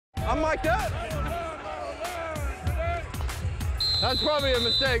I'm mic'd up. That's probably a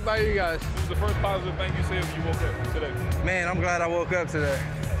mistake by you guys. What was the first positive thing you said when you woke up today? Man, I'm glad I woke up today.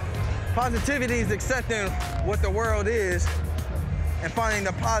 Positivity is accepting what the world is and finding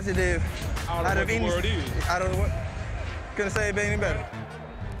the positive out of any world is. Out of the what? Couldn't say it any better.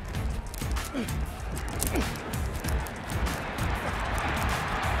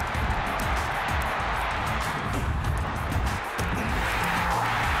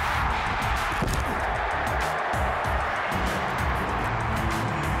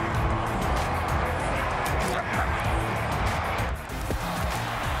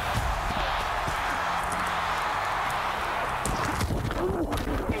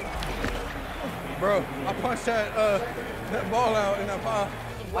 Bro, I punched that ball out and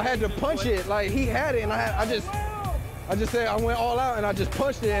I had to punch it like he had it, and I just said I went all out and I just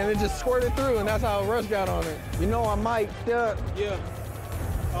punched it and it just squirted through, and that's how Russ got on it. You know I'm mic'd up. Yeah.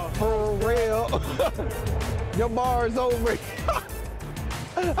 For real. Your bar is over.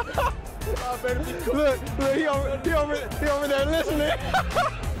 Look, he over there listening.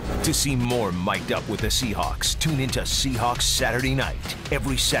 To see more Mic'd Up with the Seahawks, tune into Seahawks Saturday Night,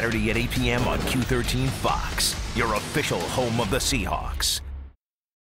 every Saturday at 8 p.m. on Q13 Fox, your official home of the Seahawks.